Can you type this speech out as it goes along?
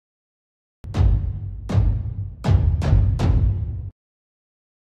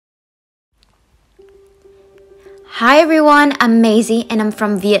Hi everyone, I'm Maisie and I'm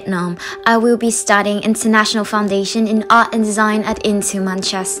from Vietnam. I will be studying International Foundation in Art and Design at INTU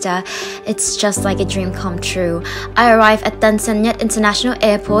Manchester. It's just like a dream come true. I arrived at Tân Sơn Nhất International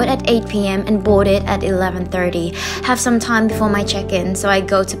Airport at 8 p.m. and boarded at 11:30. Have some time before my check-in, so I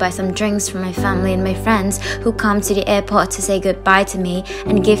go to buy some drinks for my family and my friends who come to the airport to say goodbye to me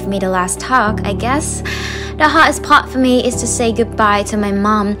and give me the last hug, I guess. The hardest part for me is to say goodbye to my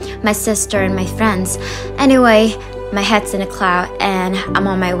mom, my sister, and my friends. Anyway, my head's in a cloud and I'm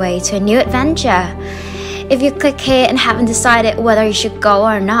on my way to a new adventure. If you click here and haven't decided whether you should go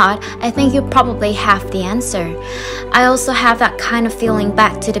or not, I think you probably have the answer. I also have that kind of feeling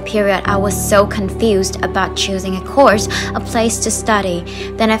back to the period I was so confused about choosing a course, a place to study.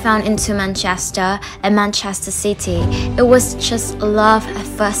 Then I found INTU Manchester and Manchester City. It was just love at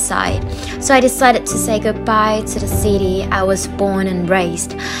first sight. So I decided to say goodbye to the city I was born and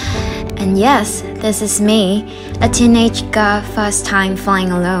raised. And yes, this is me, a teenage girl first time flying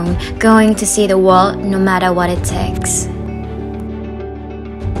alone, going to see the world no matter what it takes.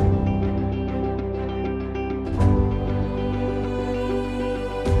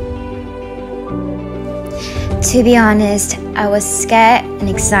 To be honest, I was scared and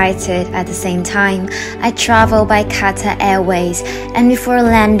excited at the same time. I travel by Qatar Airways, and before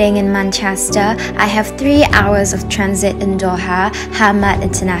landing in Manchester, I have 3 hours of transit in Doha, Hamad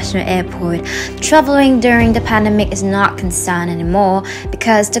International Airport. Traveling during the pandemic is not concerned anymore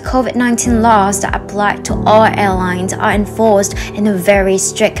because the COVID-19 laws that apply to all airlines are enforced in a very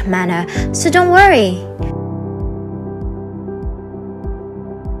strict manner, so don't worry.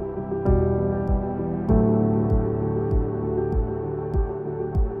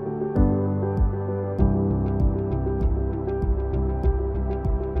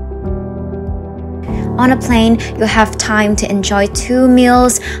 On a plane, you'll have time to enjoy 2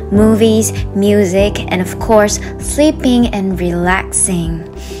 meals, movies, music, and of course, sleeping and relaxing.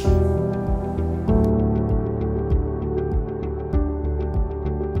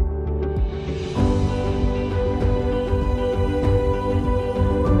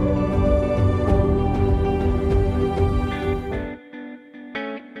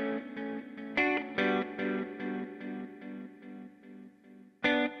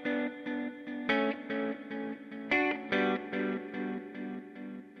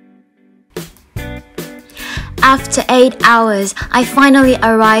 After 8 hours, I finally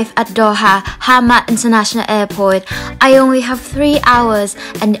arrived at Doha, Hamad International Airport. I only have 3 hours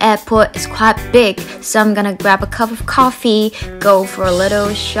and the airport is quite big, so I'm gonna grab a cup of coffee, go for a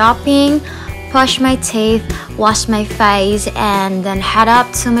little shopping, brush my teeth, wash my face, and then head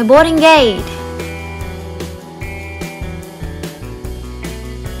up to my boarding gate.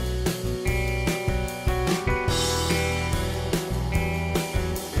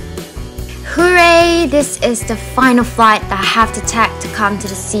 Hooray! This is the final flight that I have to take to come to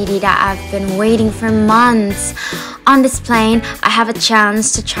the city that I've been waiting for months. On this plane, I have a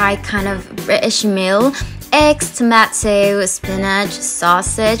chance to try kind of British meal, eggs, tomato, spinach,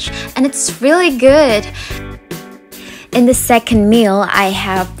 sausage, and it's really good. In the second meal, I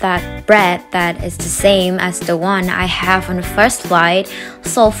have that bread that is the same as the one I have on the first flight,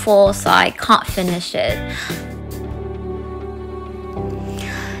 so full so I can't finish it.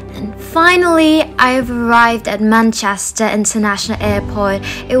 Finally, I've arrived at Manchester International Airport.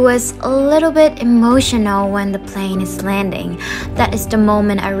 It was a little bit emotional when the plane is landing. That is the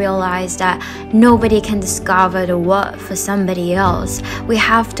moment I realized that nobody can discover the world for somebody else. We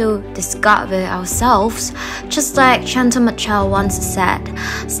have to discover ourselves. Just like Chantal Mitchell once said,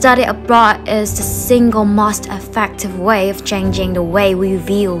 study abroad is the single most effective way of changing the way we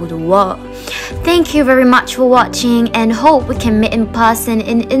view the world. Thank you very much for watching and hope we can meet in person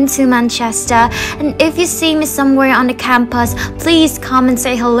in INTU Manchester. And if you see me somewhere on the campus, please come and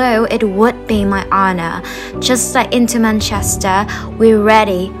say hello. It would be my honor. Just like INTU Manchester, we're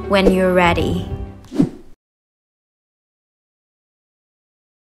ready when you're ready.